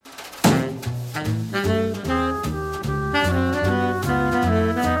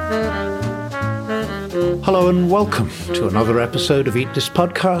Hello and welcome to another episode of Eat This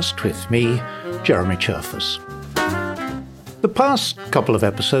Podcast with me, Jeremy Cherfas. The past couple of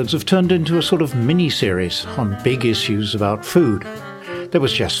episodes have turned into a sort of mini-series on big issues about food. There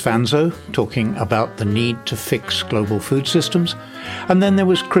was Jess Fanzo talking about the need to fix global food systems, and then there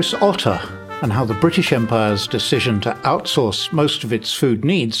was Chris Otter and how the British Empire's decision to outsource most of its food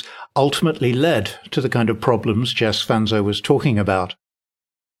needs ultimately led to the kind of problems Jess Fanzo was talking about.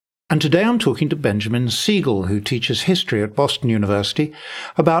 And today I'm talking to Benjamin Siegel, who teaches history at Boston University,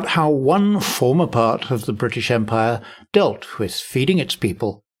 about how one former part of the British Empire dealt with feeding its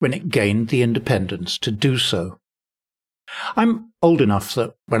people when it gained the independence to do so. I'm old enough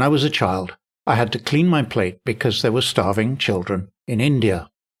that when I was a child, I had to clean my plate because there were starving children in India.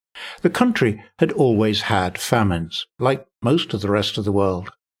 The country had always had famines, like most of the rest of the world,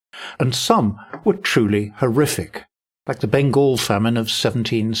 and some were truly horrific, like the Bengal famine of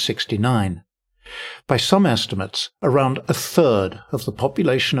 1769. By some estimates, around a third of the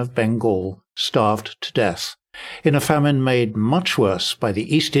population of Bengal starved to death, in a famine made much worse by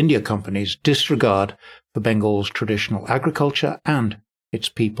the East India Company's disregard for Bengal's traditional agriculture and its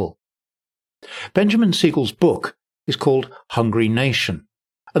people. Benjamin Siegel's book is called Hungry Nation,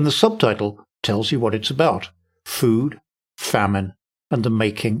 and the subtitle tells you what it's about: food, famine, and the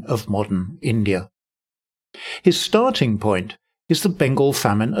making of modern India. His starting point is the Bengal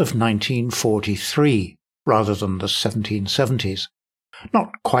famine of 1943, rather than the 1770s.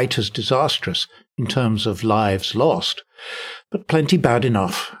 Not quite as disastrous in terms of lives lost, but plenty bad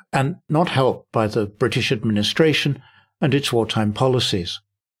enough, and not helped by the British administration and its wartime policies.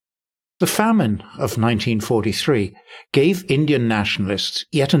 The famine of 1943 gave Indian nationalists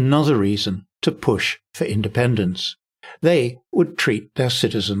yet another reason to push for independence. They would treat their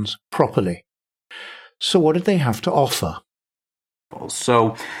citizens properly. So what did they have to offer?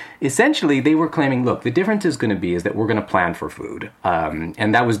 So essentially they were claiming, look, the difference is going to be is that we're going to plan for food.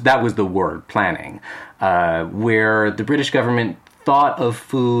 And that was the word, planning, where the British government thought of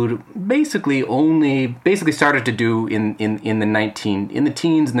food basically started to do in the teens, in the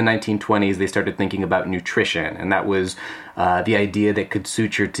 1920s. They started thinking about nutrition, and that was the idea that could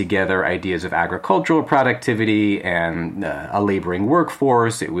suture together ideas of agricultural productivity and a laboring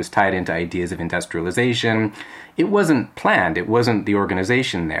workforce. It was tied into ideas of industrialization. It wasn't planned. It wasn't the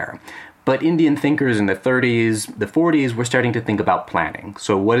organization there. But Indian thinkers in the 30s, the 40s were starting to think about planning.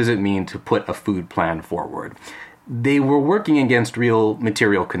 So what does it mean to put a food plan forward? They were working against real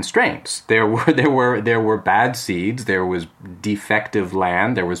material constraints. There were bad seeds, there was defective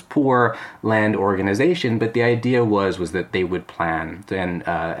land, there was poor land organization, but the idea was that they would plan, and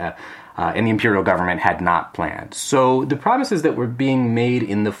the imperial government had not planned. So the promises that were being made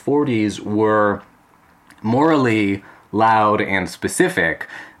in the 40s were morally loud and specific.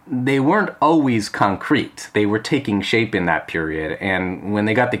 They weren't always concrete. They were taking shape in that period, and when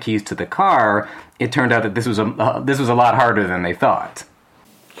they got the keys to the car, it turned out that this was a lot harder than they thought.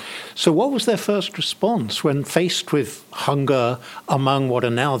 So what was their first response when faced with hunger among what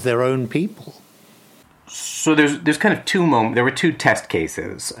are now their own people? So there's kind of there were two test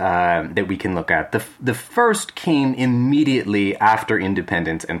cases that we can look at. The first came immediately after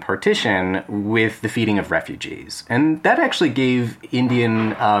independence and partition with the feeding of refugees. And that actually gave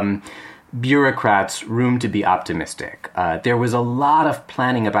Indian bureaucrats room to be optimistic. There was a lot of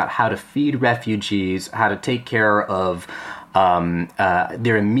planning about how to feed refugees, how to take care of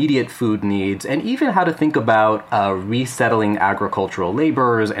their immediate food needs, and even how to think about resettling agricultural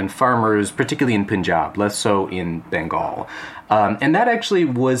laborers and farmers, particularly in Punjab, less so in Bengal. And that actually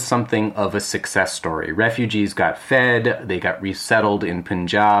was something of a success story. Refugees got fed, they got resettled in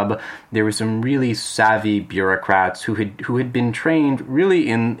Punjab. There were some really savvy bureaucrats who had been trained really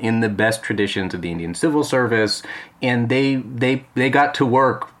in the best traditions of the Indian civil service, and they got to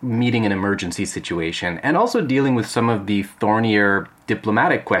work meeting an emergency situation and also dealing with some of the thornier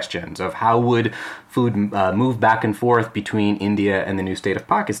diplomatic questions of how would food move back and forth between India and the new state of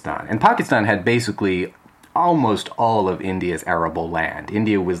Pakistan. And Pakistan had basically almost all of India's arable land.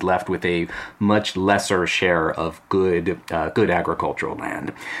 India was left with a much lesser share of good agricultural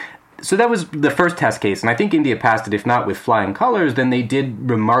land. So that was the first test case, and I think India passed it, if not with flying colors, then they did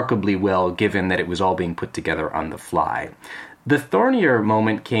remarkably well, given that it was all being put together on the fly. The thornier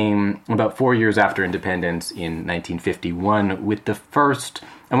moment came about 4 years after independence in 1951 with the first,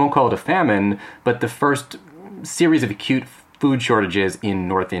 I won't call it a famine, but the first series of acute food shortages in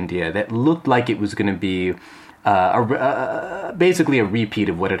North India that looked like it was going to be basically a repeat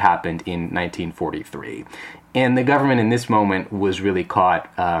of what had happened in 1943. And the government in this moment was really caught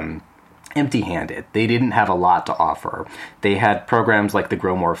empty-handed. They didn't have a lot to offer. They had programs like the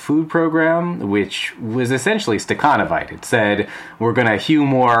Grow More Food program, which was essentially Stakhanovite. It said, we're going to hew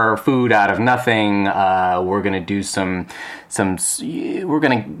more food out of nothing. We're going to do we're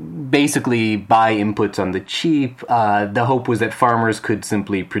going to basically buy inputs on the cheap. The hope was that farmers could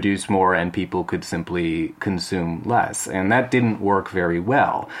simply produce more and people could simply consume less. And that didn't work very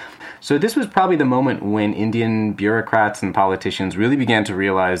well. So this was probably the moment when Indian bureaucrats and politicians really began to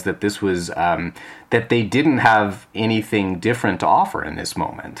realize that this was that they didn't have anything different to offer in this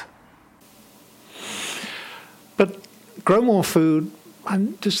moment. But Grow More Food,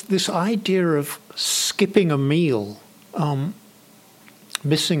 this idea of skipping a meal,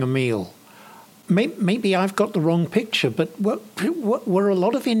 missing a meal. Maybe I've got the wrong picture, but were a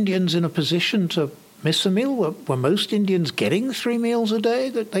lot of Indians in a position to miss a meal? Were most Indians getting 3 meals a day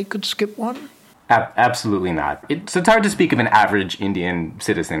that they could skip one? Absolutely not. It's hard to speak of an average Indian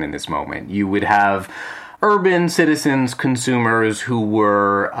citizen in this moment. You would have urban citizens, consumers who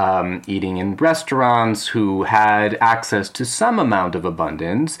were eating in restaurants, who had access to some amount of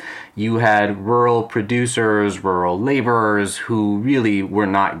abundance. You had rural producers, rural laborers who really were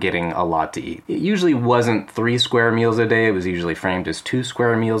not getting a lot to eat. It usually wasn't 3 square meals a day. It was usually framed as 2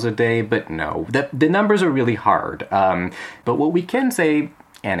 square meals a day. But no, the numbers are really hard. But what we can say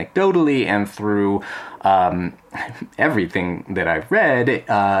anecdotally and through everything that I've read,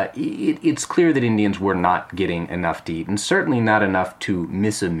 it's clear that Indians were not getting enough to eat, and certainly not enough to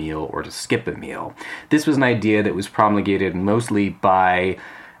miss a meal or to skip a meal. This was an idea that was promulgated mostly by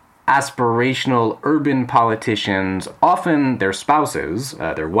aspirational urban politicians, often their spouses,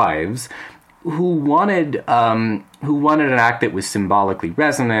 their wives, who wanted an act that was symbolically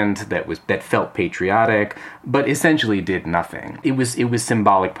resonant, that felt patriotic, but essentially did nothing. It was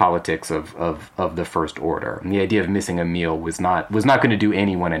symbolic politics of the first order. And the idea of missing a meal was not going to do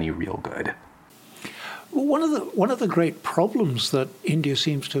anyone any real good. Well, one of the great problems that India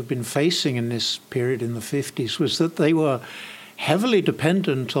seems to have been facing in this period in the 50s was that they were heavily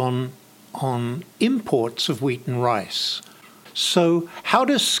dependent on imports of wheat and rice. So how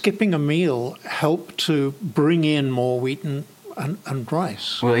does skipping a meal help to bring in more wheat and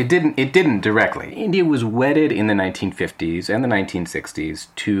rice? Well, it didn't directly. India was wedded in the 1950s and the 1960s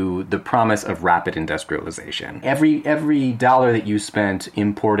to the promise of rapid industrialization. Every dollar that you spent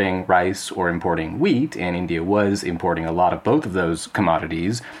importing rice or importing wheat, and India was importing a lot of both of those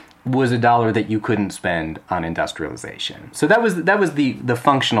commodities, was a dollar that you couldn't spend on industrialization. So that was the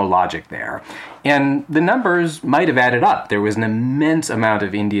functional logic there. And the numbers might have added up. There was an immense amount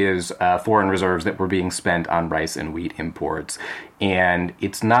of India's foreign reserves that were being spent on rice and wheat imports. And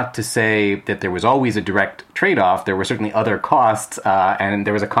it's not to say that there was always a direct trade-off. There were certainly other costs, and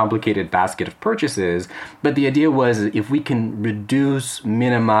there was a complicated basket of purchases. But the idea was, if we can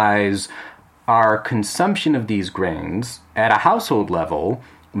minimize our consumption of these grains at a household level,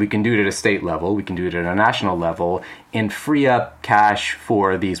 we can do it at a state level, we can do it at a national level, and free up cash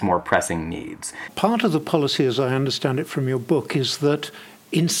for these more pressing needs. Part of the policy, as I understand it from your book, is that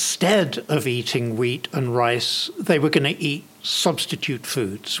instead of eating wheat and rice, they were going to eat substitute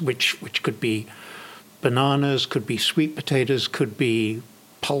foods, which could be bananas, could be sweet potatoes, could be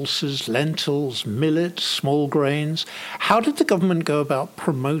pulses, lentils, millet, small grains. How did the government go about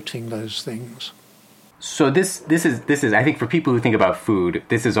promoting those things? So this is I think for people who think about food,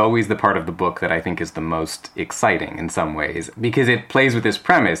 this is always the part of the book that I think is the most exciting in some ways, because it plays with this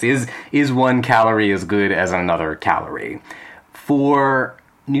premise: is one calorie as good as another calorie? For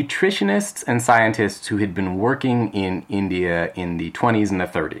nutritionists and scientists who had been working in India in the 20s and the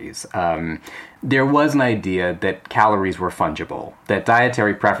 30s, there was an idea that calories were fungible, that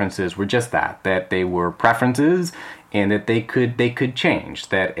dietary preferences were just that they were preferences, and that they could change.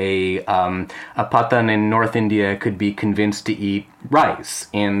 That a Patan in North India could be convinced to eat rice,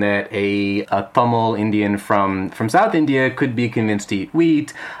 and that a Tamil Indian from South India could be convinced to eat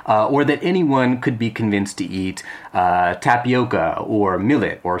wheat, or that anyone could be convinced to eat tapioca or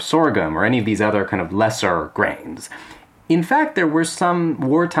millet or sorghum or any of these other kind of lesser grains. In fact, there were some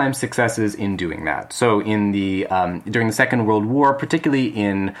wartime successes in doing that. So in during the Second World War, particularly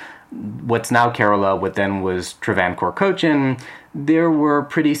in what's now Kerala, what then was Travancore Cochin, there were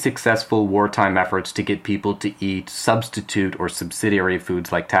pretty successful wartime efforts to get people to eat substitute or subsidiary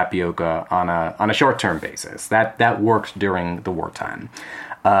foods like tapioca on a short-term basis. That worked during the wartime.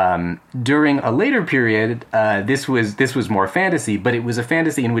 During a later period, this was more fantasy, but it was a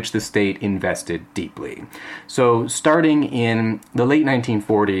fantasy in which the state invested deeply. So starting in the late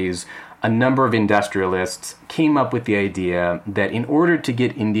 1940s, a number of industrialists came up with the idea that in order to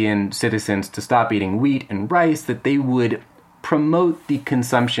get Indian citizens to stop eating wheat and rice, that they would promote the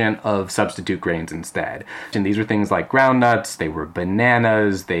consumption of substitute grains instead. And these were things like groundnuts, they were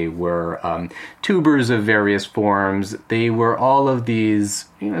bananas, they were tubers of various forms. They were all of these,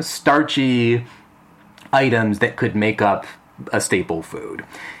 starchy items that could make up a staple food.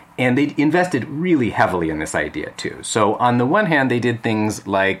 And they invested really heavily in this idea, too. So on the one hand, they did things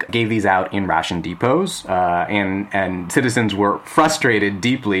like gave these out in ration depots, and citizens were frustrated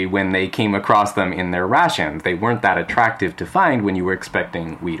deeply when they came across them in their rations. They weren't that attractive to find when you were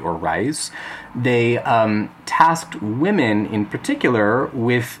expecting wheat or rice. They tasked women in particular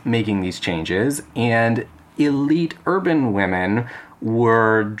with making these changes, and elite urban women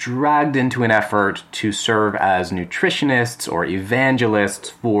were dragged into an effort to serve as nutritionists or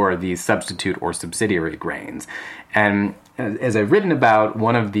evangelists for these substitute or subsidiary grains. And as I've written about,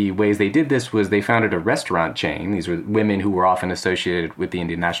 one of the ways they did this was they founded a restaurant chain. These were women who were often associated with the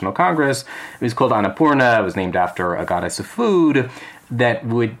Indian National Congress. It was called Annapurna. It was named after a goddess of food that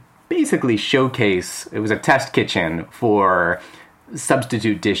would basically showcase, it was a test kitchen for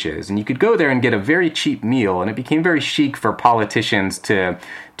substitute dishes, and you could go there and get a very cheap meal, and it became very chic for politicians to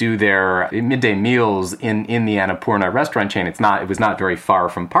do their midday meals in the Annapurna restaurant chain. It was not very far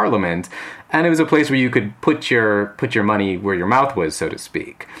from Parliament, and it was a place where you could put your money where your mouth was, so to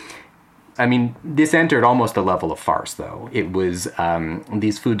speak. I mean, this entered almost a level of farce, though. It was,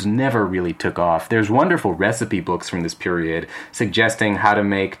 these foods never really took off. There's wonderful recipe books from this period suggesting how to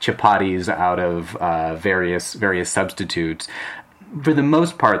make chapatis out of various substitutes. For the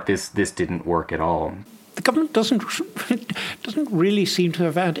most part, this didn't work at all. The government doesn't really seem to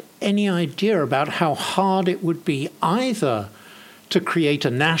have had any idea about how hard it would be either to create a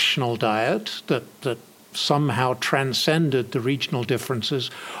national diet that somehow transcended the regional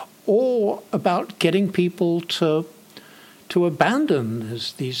differences, or about getting people to abandon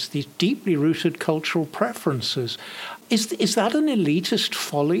these deeply rooted cultural preferences. Is that an elitist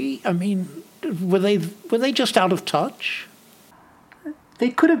folly? I mean, were they just out of touch? They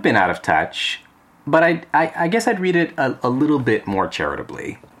could have been out of touch, but I guess I'd read it a little bit more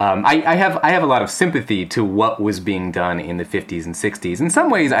charitably. I have a lot of sympathy to what was being done in the 50s and 60s. In some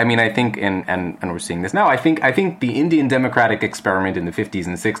ways, I mean, I think, and we're seeing this now, I think the Indian democratic experiment in the 50s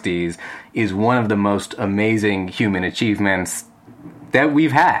and 60s is one of the most amazing human achievements that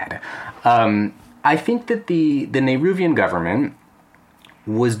we've had. I think that the Nehruvian government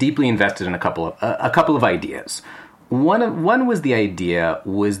was deeply invested in a couple of ideas. One was the idea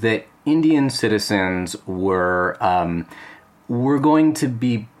was that Indian citizens were going to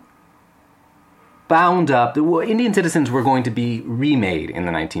be bound up. Indian citizens were going to be remade in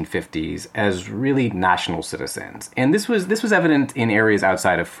the 1950s as really national citizens, and this was evident in areas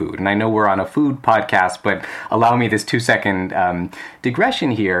outside of food. And I know we're on a food podcast, but allow me this 2-second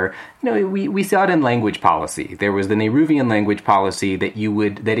digression here. We saw it in language policy. There was the Nehruvian language policy that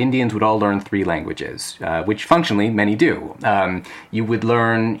Indians would all learn 3 languages, which functionally many do. You would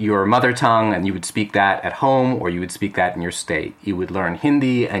learn your mother tongue, and you would speak that at home, or you would speak that in your state. You would learn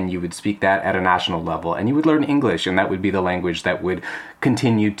Hindi, and you would speak that at a national level, and you would learn English, and that would be the language that would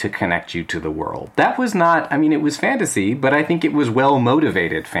continue to connect you to the world. That was not, it was fantasy, but I think it was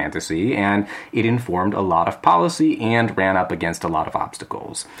well-motivated fantasy, and it informed a lot of policy and ran up against a lot of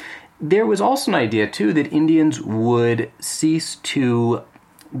obstacles. There was also an idea, too, that Indians would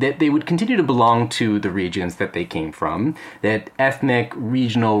that they would continue to belong to the regions that they came from, that ethnic,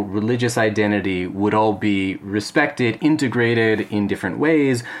 regional, religious identity would all be respected, integrated in different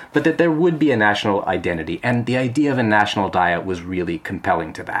ways, but that there would be a national identity. And the idea of a national diet was really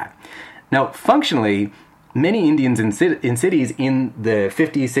compelling to that. Now, functionally, many Indians in cities in the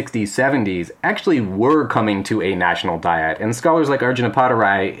 50s, 60s, 70s actually were coming to a national diet, and scholars like Arjuna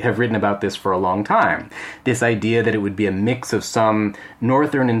Padarai have written about this for a long time. This idea that it would be a mix of some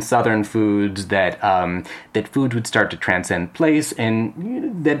northern and southern foods, that food would start to transcend place, and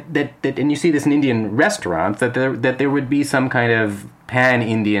and you see this in Indian restaurants, that there would be some kind of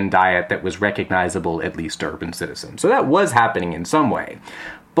pan-Indian diet that was recognizable at least to urban citizens. So that was happening in some way.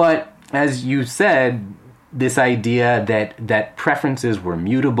 But as you said, this idea that preferences were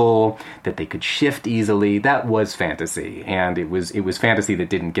mutable, that they could shift easily, that was fantasy. And it was fantasy that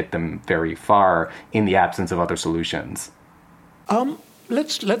didn't get them very far in the absence of other solutions.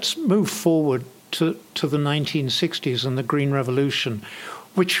 Let's move forward to the 1960s and the Green Revolution,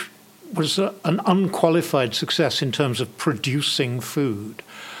 which was an unqualified success in terms of producing food.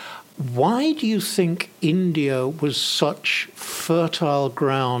 Why do you think India was such fertile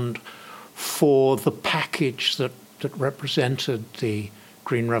ground for the package that represented the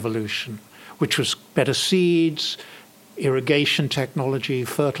Green Revolution, which was better seeds, irrigation technology,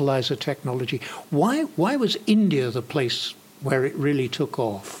 fertilizer technology? Why was India the place where it really took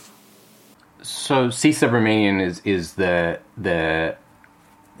off? So C. Subramanian is the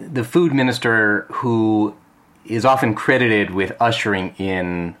food minister who is often credited with ushering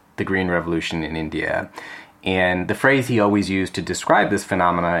in the Green Revolution in India. And the phrase he always used to describe this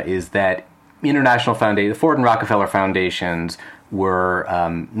phenomena is that the Ford and Rockefeller foundations were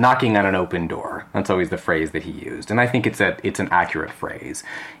knocking on an open door. That's always the phrase that he used. And I think it's an accurate phrase.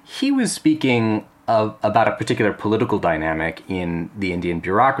 He was speaking about a particular political dynamic in the Indian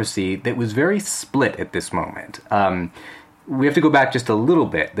bureaucracy that was very split at this moment. We have to go back just a little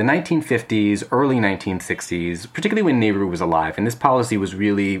bit. The 1950s, early 1960s, particularly when Nehru was alive, and this policy was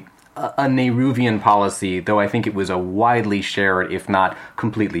really a Nehruvian policy, though I think it was a widely shared, if not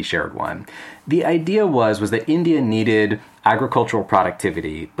completely shared one. The idea was that India needed agricultural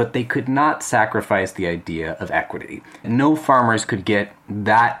productivity, but they could not sacrifice the idea of equity. No farmers could get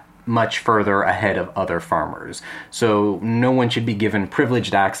that much further ahead of other farmers. So no one should be given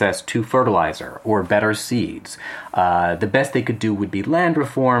privileged access to fertilizer or better seeds. The best they could do would be land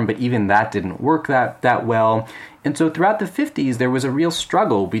reform, but even that didn't work that well. And so throughout the 50s, there was a real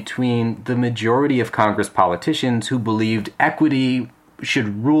struggle between the majority of Congress politicians who believed equity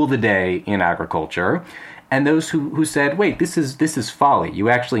should rule the day in agriculture, and those who said, wait, this is folly. You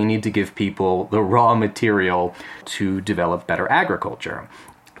actually need to give people the raw material to develop better agriculture.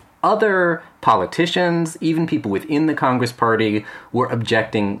 Other politicians, even people within the Congress Party, were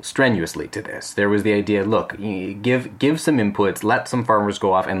objecting strenuously to this. There was the idea, look, give some inputs, let some farmers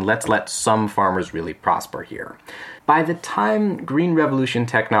go off, and let's let some farmers really prosper here. By the time Green Revolution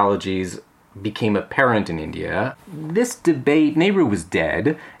technologies became apparent in India, this debate, Nehru was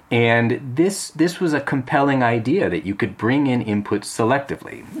dead, and this was a compelling idea that you could bring in inputs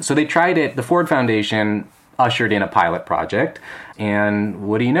selectively. So they tried it. The Ford Foundation ushered in a pilot project, and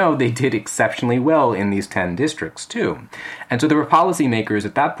what do you know, they did exceptionally well in these 10 districts too. And so there were policymakers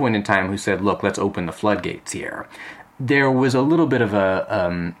at that point in time who said, look, let's open the floodgates here. There was a little bit of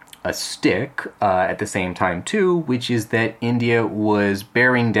a stick at the same time too, which is that India was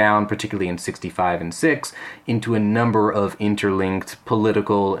bearing down, particularly in 65 and 6, into a number of interlinked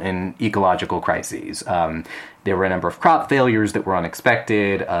political and ecological crises. There were a number of crop failures that were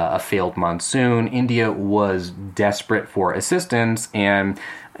unexpected, a failed monsoon. India was desperate for assistance, and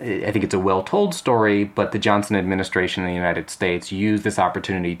I think it's a well-told story, but the Johnson administration in the United States used this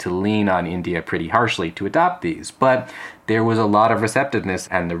opportunity to lean on India pretty harshly to adopt these. But there was a lot of receptiveness,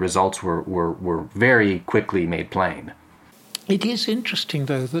 and the results were very quickly made plain. It is interesting,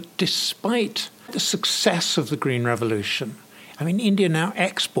 though, that despite the success of the Green Revolution, I mean, India now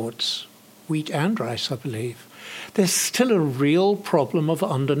exports wheat and rice, I believe. There's still a real problem of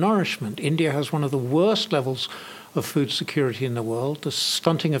undernourishment. India has one of the worst levels of food security in the world. The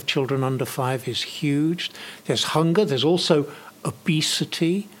stunting of children under 5 is huge. There's hunger. There's also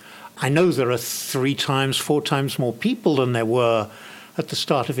obesity. I know there are 3 times, 4 times more people than there were at the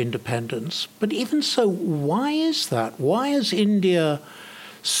start of independence. But even so, why is that? Why has India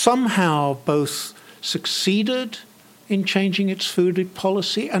somehow both succeeded in changing its food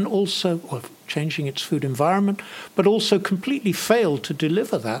policy and also changing its food environment, but also completely failed to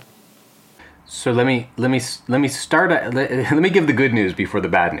deliver that? So let me start. Let me give the good news before the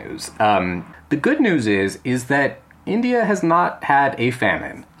bad news. The good news is that India has not had a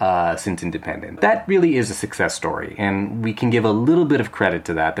famine since independence. That really is a success story, and we can give a little bit of credit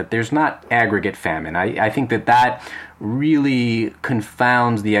to that there's not aggregate famine. I think that really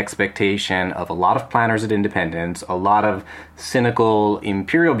confounds the expectation of a lot of planners at independence, a lot of cynical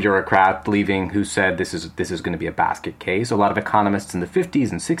imperial bureaucrats who said this is going to be a basket case, a lot of economists in the 50s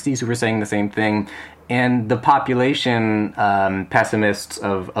and 60s who were saying the same thing, and the population pessimists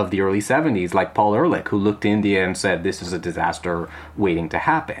of the early 70s, like Paul Ehrlich, who looked to India and said this is a disaster waiting to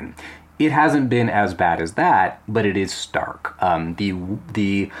happen. It hasn't been as bad as that, but it is stark.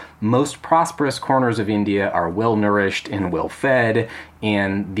 The most prosperous corners of India are well-nourished and well-fed,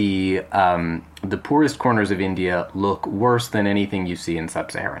 and the poorest corners of India look worse than anything you see in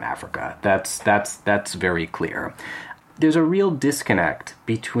sub-Saharan Africa. That's very clear. There's a real disconnect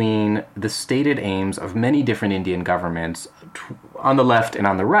between the stated aims of many different Indian governments on the left and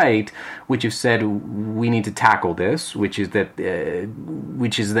on the right, which have said we need to tackle this, which is that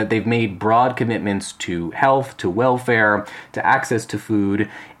they've made broad commitments to health, to welfare, to access to food,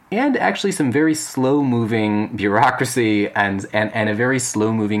 and actually some very slow-moving bureaucracy and a very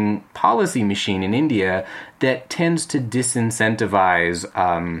slow-moving policy machine in India that tends to disincentivize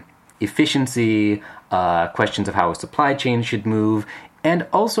efficiency, questions of how a supply chain should move, and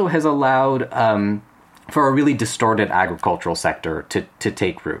also has allowed for a really distorted agricultural sector to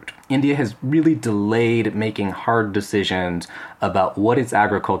take root. India has really delayed making hard decisions about what its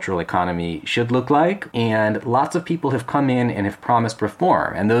agricultural economy should look like, and lots of people have come in and have promised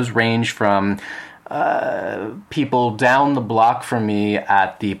reform, and those range from people down the block from me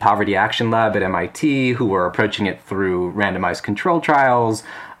at the Poverty Action Lab at MIT who are approaching it through randomized control trials,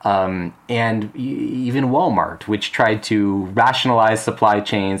 and even Walmart, which tried to rationalize supply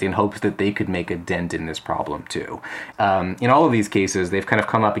chains in hopes that they could make a dent in this problem too. In all of these cases, they've kind of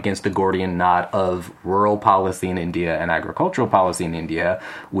come up against the Gordian knot of rural policy in India and agricultural policy in India,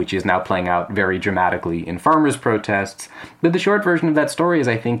 which is now playing out very dramatically in farmers' protests. But the short version of that story is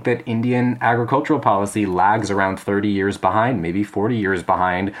I think that Indian agricultural policy lags around 30 years behind, maybe 40 years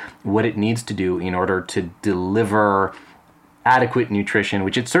behind, what it needs to do in order to deliver adequate nutrition,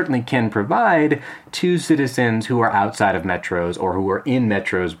 which it certainly can provide to citizens who are outside of metros or who are in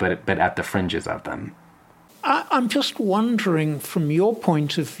metros but at the fringes of them. I'm just wondering, from your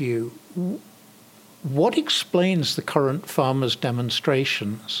point of view, what explains the current farmers'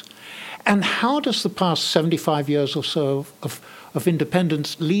 demonstrations, and how does the past 75 years or so of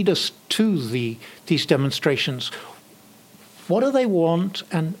independence lead us to these demonstrations? What do they want,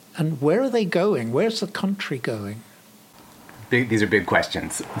 and where are they going? Where's the country going? These are big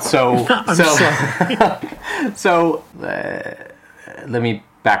questions. So let me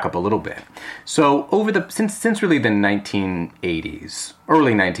back up a little bit. So since really the 1980s,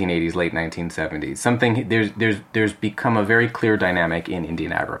 early 1980s, late 1970s, there's become a very clear dynamic in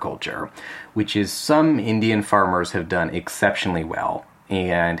Indian agriculture, which is some Indian farmers have done exceptionally well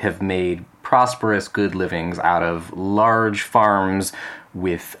and have made prosperous, good livings out of large farms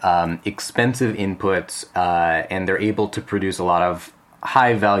with expensive inputs, and they're able to produce a lot of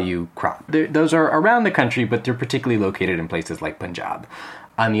high-value crops. Those are around the country, but they're particularly located in places like Punjab.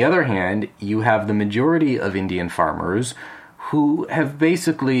 On the other hand, you have the majority of Indian farmers who have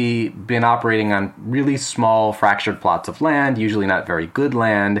basically been operating on really small, fractured plots of land, usually not very good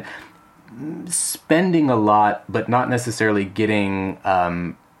land, spending a lot, but not necessarily getting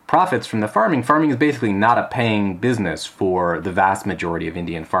profits from the farming. Farming is basically not a paying business for the vast majority of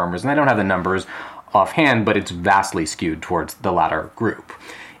Indian farmers. And I don't have the numbers offhand, but it's vastly skewed towards the latter group.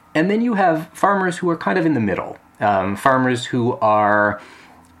 And then you have farmers who are kind of in the middle. Farmers who are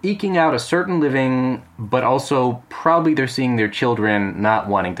eking out a certain living, but also probably they're seeing their children not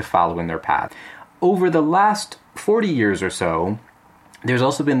wanting to follow in their path. Over the last 40 years or so, there's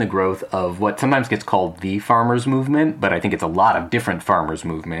also been the growth of what sometimes gets called the farmers' movement, but I think it's a lot of different farmers'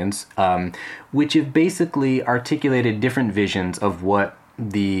 movements, which have basically articulated different visions of what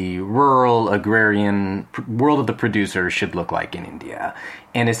the rural agrarian world of the producers should look like in India.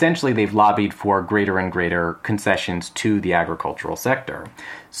 And essentially they've lobbied for greater and greater concessions to the agricultural sector.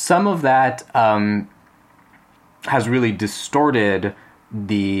 Some of that has really distorted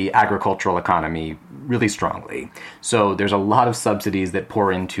the agricultural economy really strongly. So there's a lot of subsidies that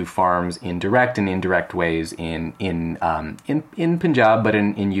pour into farms in direct and indirect ways in Punjab, but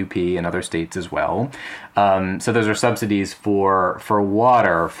in UP and other states as well. So those are subsidies for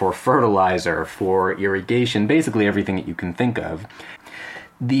water, for fertilizer, for irrigation, basically everything that you can think of.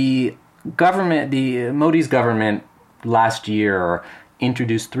 The Modi's government last year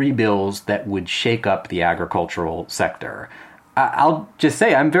introduced 3 bills that would shake up the agricultural sector. I'll just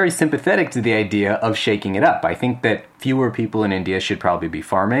say I'm very sympathetic to the idea of shaking it up. I think that fewer people in India should probably be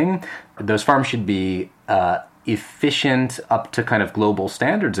farming. Those farms should be efficient up to kind of global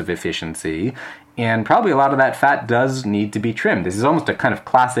standards of efficiency. And probably a lot of that fat does need to be trimmed. This is almost a kind of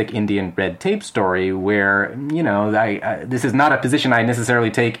classic Indian red tape story where, this is not a position I necessarily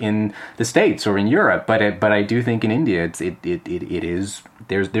take in the States or in Europe, but I do think in India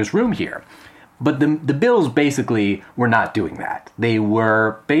there's room here. But the bills basically were not doing that. They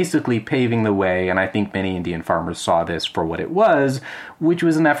were basically paving the way, and I think many Indian farmers saw this for what it was, which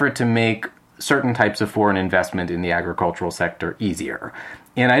was an effort to make certain types of foreign investment in the agricultural sector easier.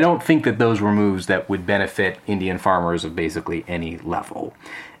 And I don't think that those were moves that would benefit Indian farmers of basically any level.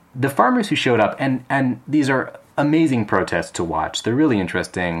 The farmers who showed up, and these are amazing protests to watch, they're really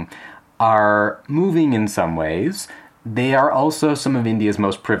interesting, are moving in some ways. They are also some of India's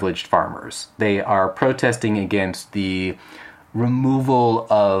most privileged farmers. They are protesting against the removal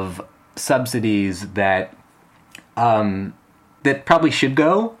of subsidies that probably should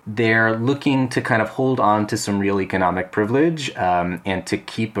go. They're looking to kind of hold on to some real economic privilege and to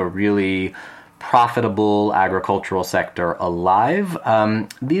keep a really profitable agricultural sector alive.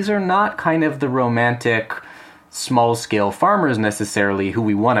 These are not kind of the romantic small-scale farmers necessarily who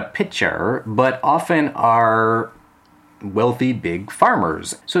we want to picture, but often are wealthy big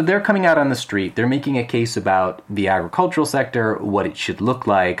farmers. So they're coming out on the street, they're making a case about the agricultural sector, what it should look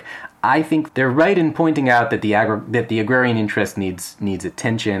like. I think they're right in pointing out that the agrarian interest needs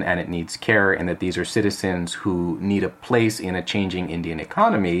attention and it needs care, and that these are citizens who need a place in a changing Indian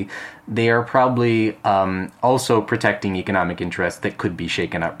economy. They are probably also protecting economic interests that could be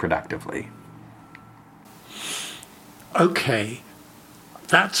shaken up productively. Okay.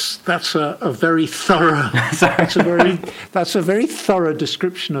 That's a very thorough that's a very thorough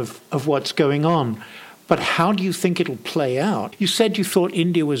description of what's going on. But how do you think it'll play out? You said you thought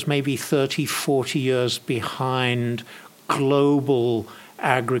India was maybe 30, 40 years behind global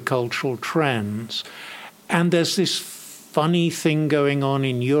agricultural trends. And there's this funny thing going on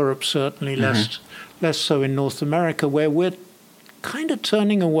in Europe, certainly less so in North America, where we're kind of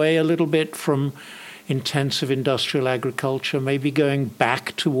turning away a little bit from intensive industrial agriculture, maybe going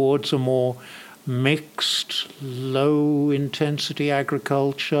back towards a more mixed, low-intensity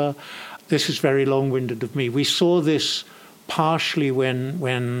agriculture. This is very long-winded of me. We saw this partially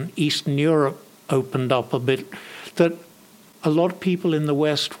when Eastern Europe opened up a bit, that a lot of people in the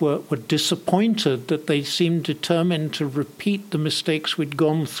West were disappointed that they seemed determined to repeat the mistakes we'd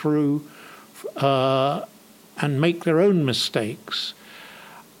gone through and make their own mistakes.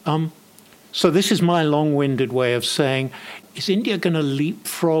 So this is my long-winded way of saying, is India going to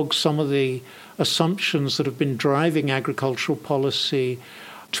leapfrog some of the assumptions that have been driving agricultural policy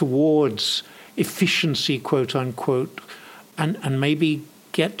towards efficiency, quote unquote, and maybe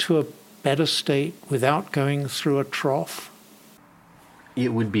get to a better state without going through a trough?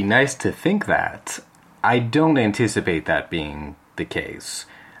 It would be nice to think that. I don't anticipate that being the case.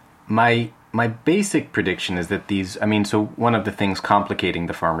 My basic prediction is that so one of the things complicating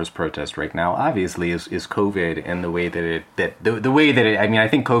the farmers' protest right now, obviously, is COVID and the way that I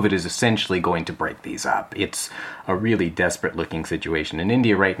think COVID is essentially going to break these up. It's a really desperate looking situation in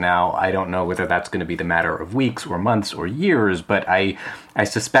India right now. I don't know whether that's going to be the matter of weeks or months or years, but I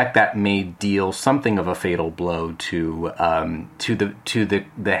suspect that may deal something of a fatal blow to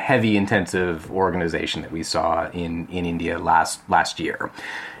the heavy intensive organization that we saw in India last year.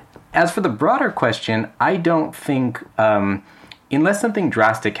 As for the broader question, I don't think, unless something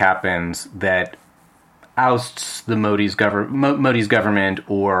drastic happens that ousts the Modi's government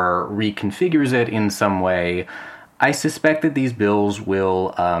or reconfigures it in some way, I suspect that these bills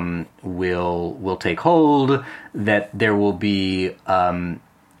will take hold. That there will be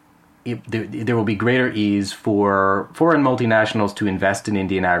there will be greater ease for foreign multinationals to invest in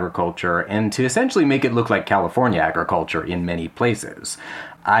Indian agriculture and to essentially make it look like California agriculture in many places.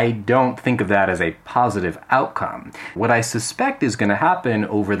 I don't think of that as a positive outcome. What I suspect is going to happen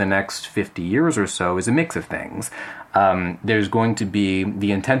over the next 50 years or so is a mix of things. There's going to be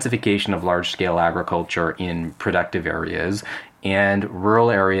the intensification of large-scale agriculture in productive areas, and rural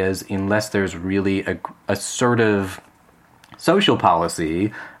areas, unless there's really assertive social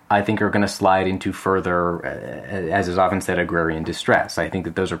policy, I think are going to slide into further, as is often said, agrarian distress. I think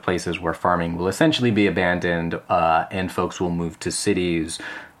that those are places where farming will essentially be abandoned and folks will move to cities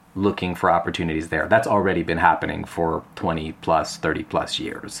looking for opportunities there. That's already been happening for 20 plus, 30 plus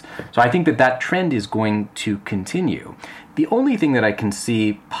years. So I think that trend is going to continue. The only thing that I can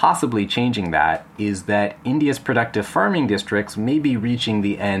see possibly changing that is that India's productive farming districts may be reaching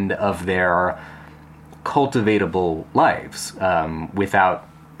the end of their cultivatable lives without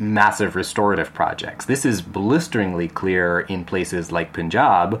massive restorative projects. This is blisteringly clear in places like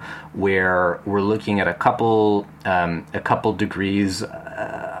Punjab, where we're looking at a couple degrees,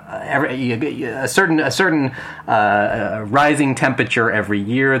 a certain rising temperature every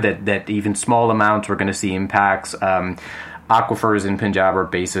year. That even small amounts we're going to see impacts. Aquifers in Punjab are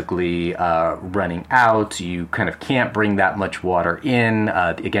basically running out. You kind of can't bring that much water in.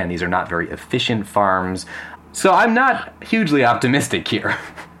 Again, these are not very efficient farms. So I'm not hugely optimistic here.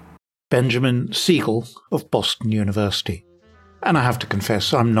 Benjamin Siegel of Boston University. And I have to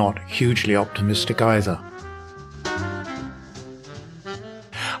confess, I'm not hugely optimistic either.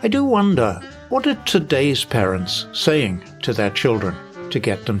 I do wonder, what are today's parents saying to their children to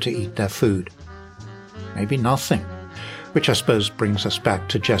get them to eat their food? Maybe nothing. Which I suppose brings us back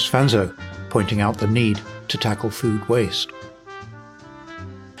to Jess Fanzo, pointing out the need to tackle food waste.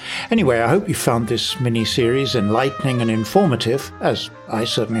 Anyway, I hope you found this mini-series enlightening and informative, as I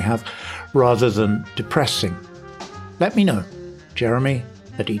certainly have, rather than depressing. Let me know.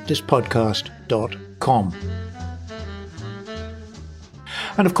 Jeremy@eatthispodcast.com.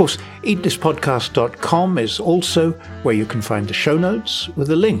 And of course, eatthispodcast.com is also where you can find the show notes with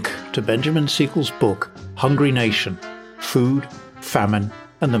a link to Benjamin Siegel's book, Hungry Nation: Food, Famine,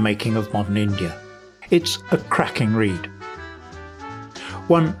 and the Making of Modern India. It's a cracking read.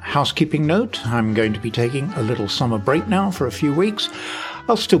 One housekeeping note, I'm going to be taking a little summer break now for a few weeks.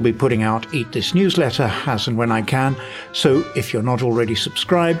 I'll still be putting out Eat This newsletter as and when I can, so if you're not already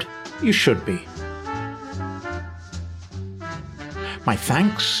subscribed, you should be. My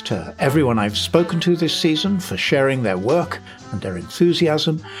thanks to everyone I've spoken to this season for sharing their work and their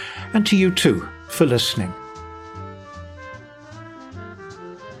enthusiasm, and to you too for listening.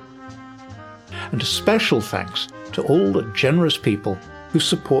 And a special thanks to all the generous people who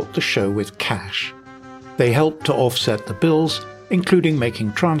support the show with cash. They help to offset the bills, including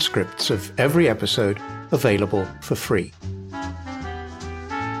making transcripts of every episode available for free.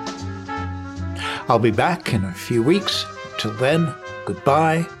 I'll be back in a few weeks. Till then,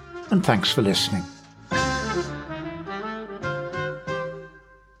 goodbye, and thanks for listening.